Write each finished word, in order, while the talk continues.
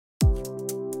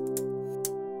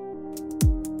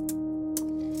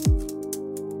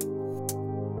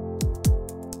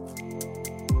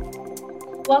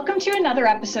Welcome to another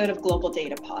episode of Global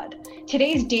Data Pod.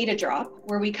 Today's Data Drop,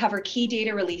 where we cover key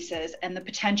data releases and the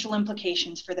potential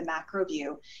implications for the macro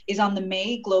view, is on the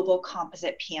May Global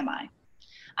Composite PMI.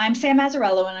 I'm Sam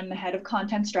Mazzarello, and I'm the head of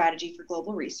content strategy for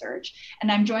global research,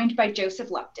 and I'm joined by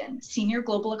Joseph Lupton, senior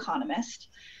global economist.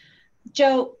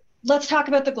 Joe, let's talk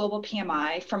about the global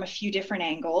PMI from a few different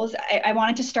angles. I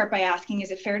wanted to start by asking,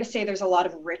 is it fair to say there's a lot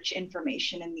of rich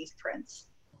information in these prints?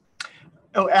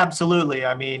 Oh, absolutely.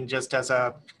 I mean, just as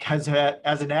an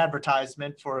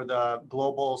advertisement for the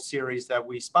global series that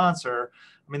we sponsor,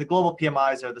 I mean, the global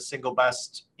PMIs are the single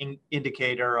best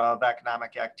indicator of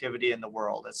economic activity in the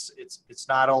world. It's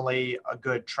not only a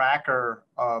good tracker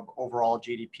of overall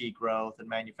GDP growth and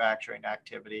manufacturing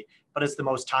activity, but it's the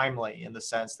most timely in the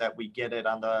sense that we get it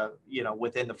on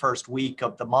within the first week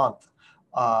of the month.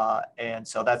 And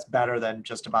so that's better than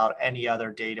just about any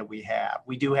other data we have.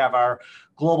 We do have our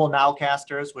global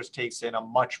nowcasters, which takes in a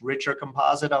much richer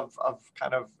composite of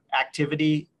kind of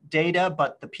activity data,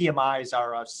 but the PMIs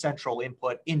are a central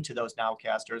input into those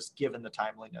nowcasters, given the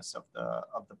timeliness of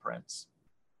the prints.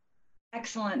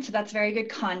 Excellent. So that's very good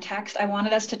context. I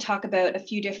wanted us to talk about a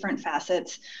few different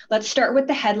facets. Let's start with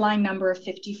the headline number of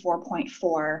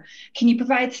 54.4. Can you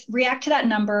react to that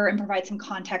number and provide some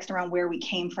context around where we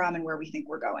came from and where we think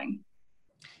we're going?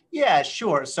 Yeah,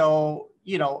 sure. So,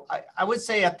 I would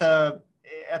say at the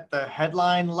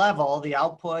headline level, the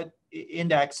output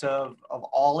index of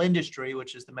all industry,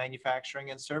 which is the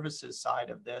manufacturing and services side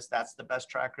of this, that's the best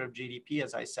tracker of GDP,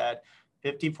 as I said.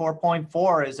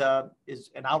 54.4 is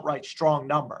an outright strong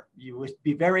number. You would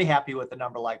be very happy with a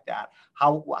number like that.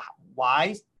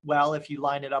 Why? Well, if you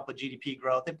line it up with GDP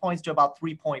growth, it points to about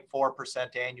 3.4%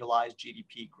 annualized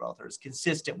GDP growth, or is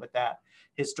consistent with that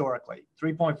historically.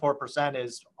 3.4%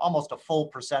 is almost a full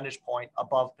percentage point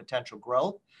above potential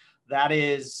growth. That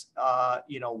is,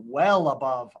 well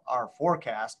above our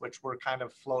forecast, which we're kind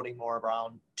of floating more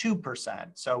around 2%.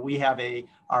 So we have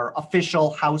our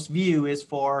official house view is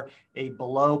for a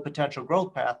below potential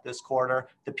growth path this quarter.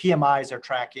 The PMIs are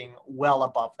tracking well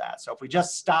above that. So if we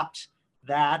just stopped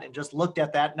that and just looked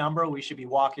at that number, we should be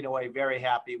walking away very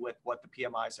happy with what the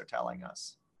PMIs are telling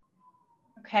us.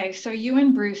 Okay, so you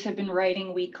and Bruce have been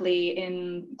writing weekly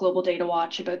in Global Data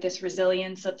Watch about this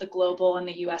resilience of the global and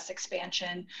the US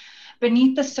expansion.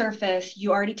 Beneath the surface,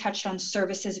 you already touched on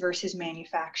services versus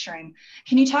manufacturing.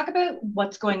 Can you talk about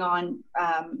what's going on,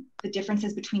 the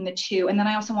differences between the two? And then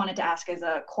I also wanted to ask as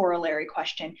a corollary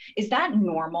question, is that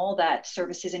normal that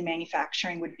services and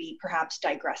manufacturing would be perhaps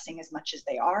digressing as much as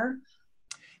they are?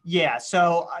 Yeah,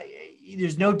 so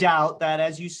there's no doubt that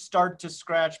as you start to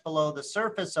scratch below the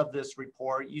surface of this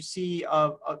report, you see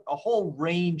a whole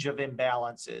range of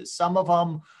imbalances, some of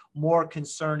them more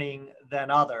concerning than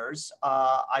others.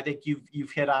 I think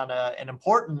you've hit on an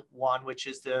important one, which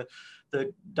is the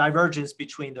divergence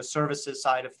between the services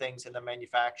side of things and the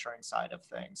manufacturing side of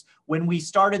things. When we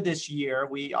started this year,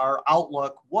 our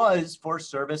outlook was for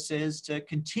services to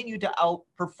continue to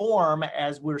outperform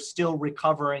as we're still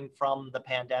recovering from the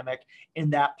pandemic in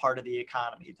that part of the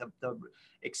economy.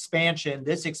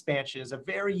 This expansion is a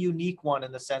very unique one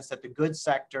in the sense that the goods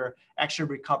sector actually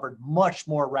recovered much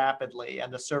more rapidly,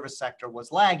 and the service sector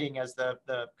was lagging as the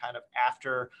kind of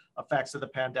after effects of the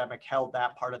pandemic held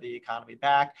that part of the economy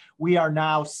back. We are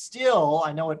now still,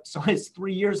 I know it's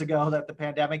 3 years ago that the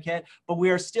pandemic hit, but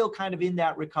we are still kind of in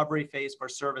that recovery phase for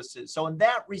services. So in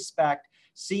that respect,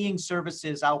 seeing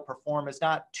services outperform is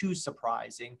not too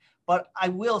surprising. But I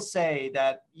will say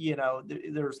that,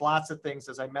 there's lots of things,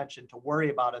 as I mentioned, to worry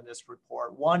about in this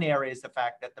report. One area is the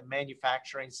fact that the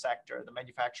manufacturing sector, the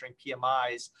manufacturing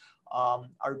PMIs,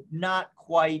 are not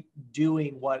quite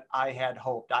doing what I had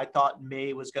hoped. I thought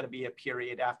May was going to be a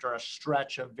period after a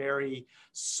stretch of very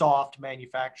soft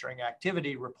manufacturing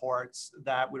activity reports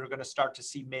that we were going to start to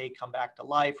see May come back to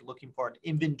life, looking for an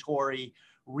inventory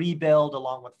rebuild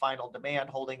along with final demand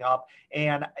holding up.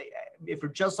 And if we're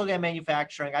just looking at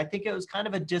manufacturing, I think it was kind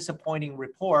of a disappointing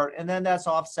report. And then that's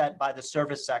offset by the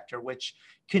service sector, which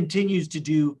continues to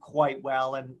do quite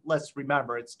well. And let's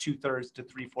remember, it's 2/3 to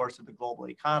 3/4 of the global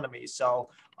economy. So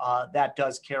that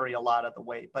does carry a lot of the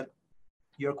weight. But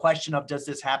your question of does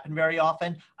this happen very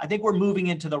often? I think we're moving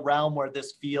into the realm where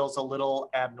this feels a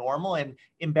little abnormal, and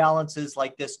imbalances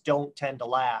like this don't tend to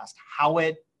last. How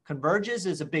it converges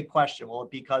is a big question. Will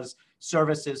it be because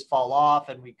services fall off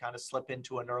and we kind of slip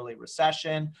into an early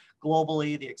recession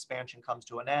globally, the expansion comes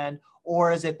to an end?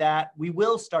 Or is it that we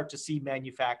will start to see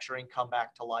manufacturing come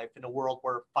back to life in a world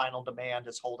where final demand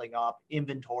is holding up,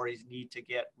 inventories need to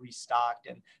get restocked,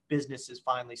 and businesses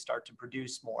finally start to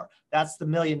produce more? That's the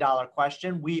million-dollar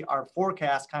question. Our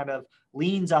forecast kind of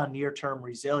leans on near-term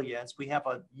resilience. We have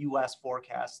a U.S.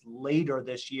 forecast later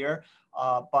this year,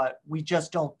 but we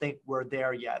just don't think we're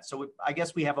there yet. So I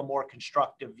guess we have a more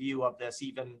constructive view of this,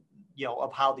 even,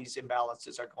 of how these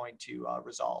imbalances are going to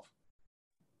resolve.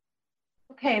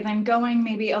 Okay, then going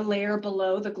maybe a layer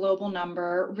below the global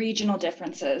number, regional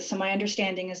differences. So my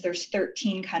understanding is there's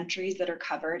 13 countries that are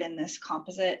covered in this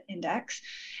composite index.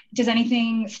 Does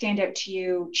anything stand out to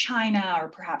you? China or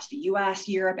perhaps the US,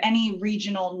 Europe, any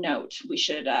regional note we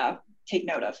should take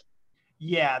note of?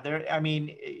 Yeah,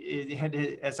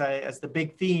 as the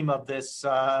big theme of this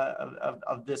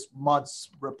month's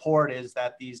report is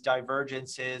that these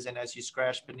divergences, and as you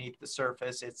scratch beneath the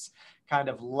surface, it's kind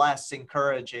of less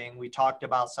encouraging. We talked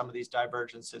about some of these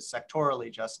divergences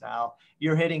sectorally just now.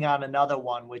 You're hitting on another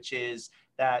one, which is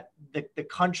that the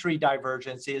country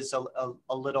divergence is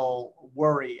a little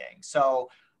worrying.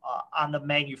 So on the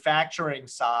manufacturing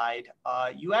side,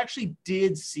 you actually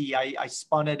did see, I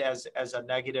spun it as a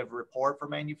negative report for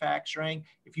manufacturing.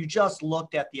 If you just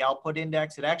looked at the output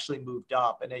index, it actually moved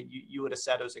up, and you would have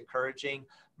said it was encouraging.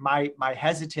 My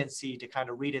hesitancy to kind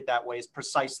of read it that way is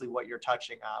precisely what you're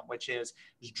touching on, which is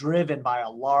driven by a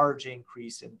large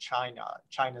increase in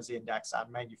China's index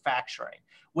on manufacturing,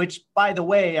 which, by the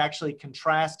way, actually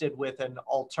contrasted with an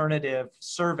alternative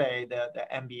survey, the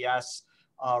MBS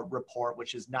report,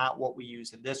 which is not what we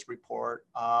use in this report.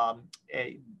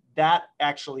 That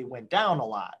actually went down a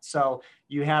lot. So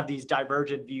you have these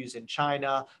divergent views in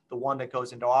China. The one that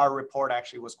goes into our report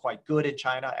actually was quite good in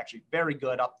China, actually very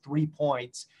good, up 3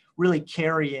 points, really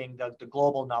carrying the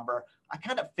global number. I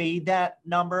kind of fade that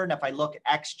number. And if I look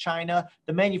ex-China,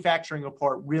 the manufacturing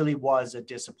report really was a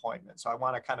disappointment. So I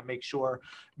want to kind of make sure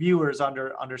viewers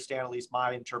understand at least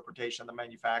my interpretation of the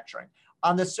manufacturing.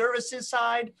 On the services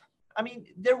side, I mean,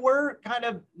 there were kind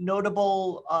of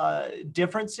notable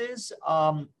differences.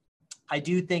 I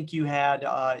do think you had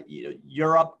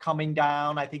Europe coming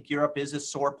down. I think Europe is a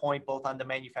sore point both on the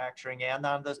manufacturing and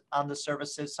on the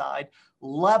services side.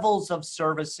 Levels of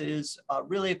services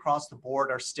really across the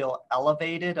board are still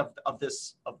elevated of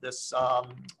this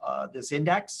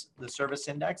index, the service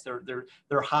index.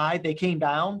 They're high. They came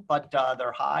down, but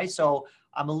they're high. So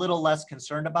I'm a little less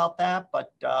concerned about that.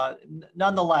 But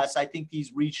nonetheless, I think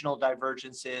these regional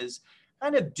divergences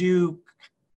kind of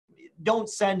don't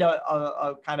send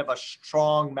a kind of a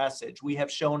strong message. We have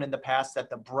shown in the past that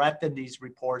the breadth of these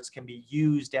reports can be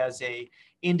used as a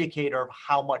indicator of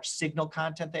how much signal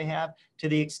content they have. To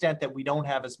the extent that we don't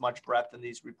have as much breadth in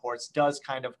these reports does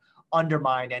kind of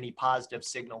undermine any positive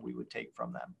signal we would take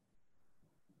from them.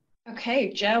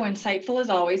 Okay, Joe, insightful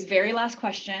as always. Very last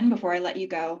question before I let you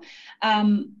go.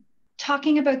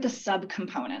 Talking about the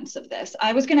subcomponents of this,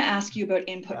 I was going to ask you about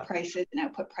input prices and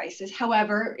output prices.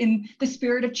 However, in the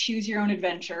spirit of choose your own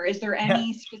adventure, is there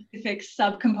any specific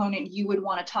subcomponent you would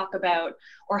want to talk about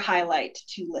or highlight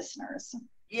to listeners?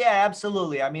 Yeah,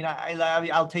 absolutely. I mean,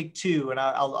 I'll take two, and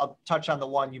I'll touch on the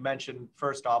one you mentioned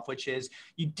first off, which is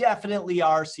you definitely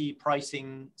are seeing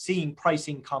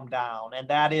pricing come down, and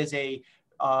that is a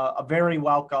very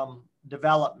welcome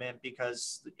development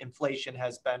because inflation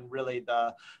has been really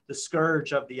the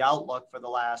scourge of the outlook for the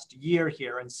last year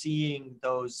here, and seeing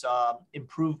those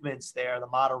improvements there, the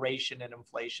moderation in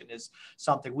inflation is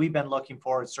something we've been looking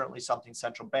for. It's certainly something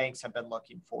central banks have been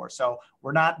looking for. So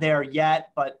we're not there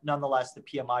yet, but nonetheless, the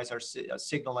PMIs are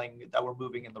signaling that we're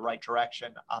moving in the right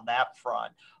direction on that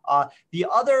front. The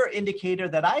other indicator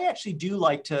that I actually do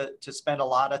like to spend a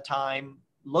lot of time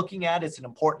looking at, it's an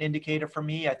important indicator for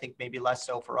me, I think maybe less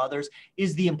so for others,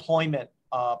 is the employment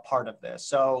part of this.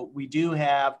 So we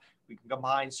can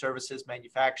combine services,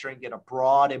 manufacturing, get a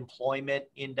broad employment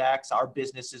index. Our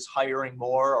business is hiring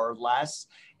more or less.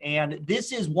 And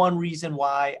this is one reason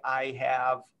why I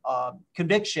have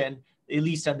conviction, at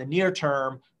least in the near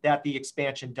term, that the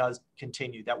expansion does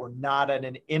continue, that we're not at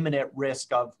an imminent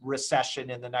risk of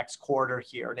recession in the next quarter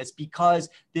here. And it's because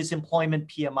this employment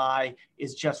PMI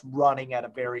is just running at a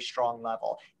very strong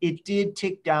level. It did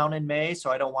tick down in May,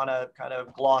 so I don't want to kind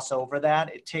of gloss over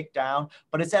that. It ticked down,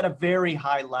 but it's at a very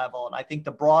high level. And I think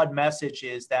the broad message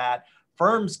is that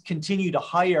firms continue to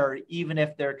hire, even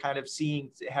if they're kind of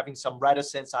having some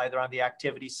reticence either on the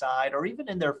activity side or even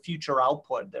in their future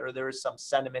output. There is some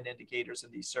sentiment indicators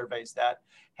in these surveys that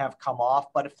have come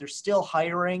off, but if they're still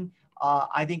hiring,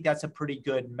 I think that's a pretty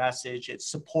good message. It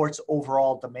supports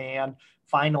overall demand,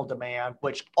 final demand,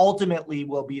 which ultimately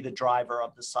will be the driver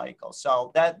of the cycle.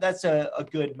 So that's a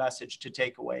good message to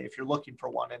take away if you're looking for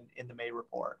one in the May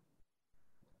report.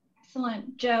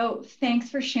 Excellent. Joe, thanks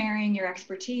for sharing your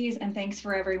expertise, and thanks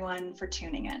for everyone for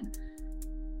tuning in.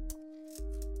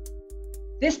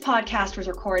 This podcast was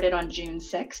recorded on June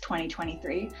 6,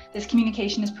 2023. This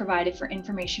communication is provided for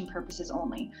information purposes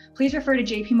only. Please refer to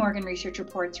JP Morgan research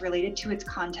reports related to its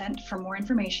content for more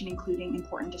information, including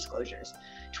important disclosures.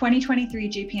 2023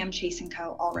 JPM Chase &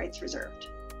 Co., all rights reserved.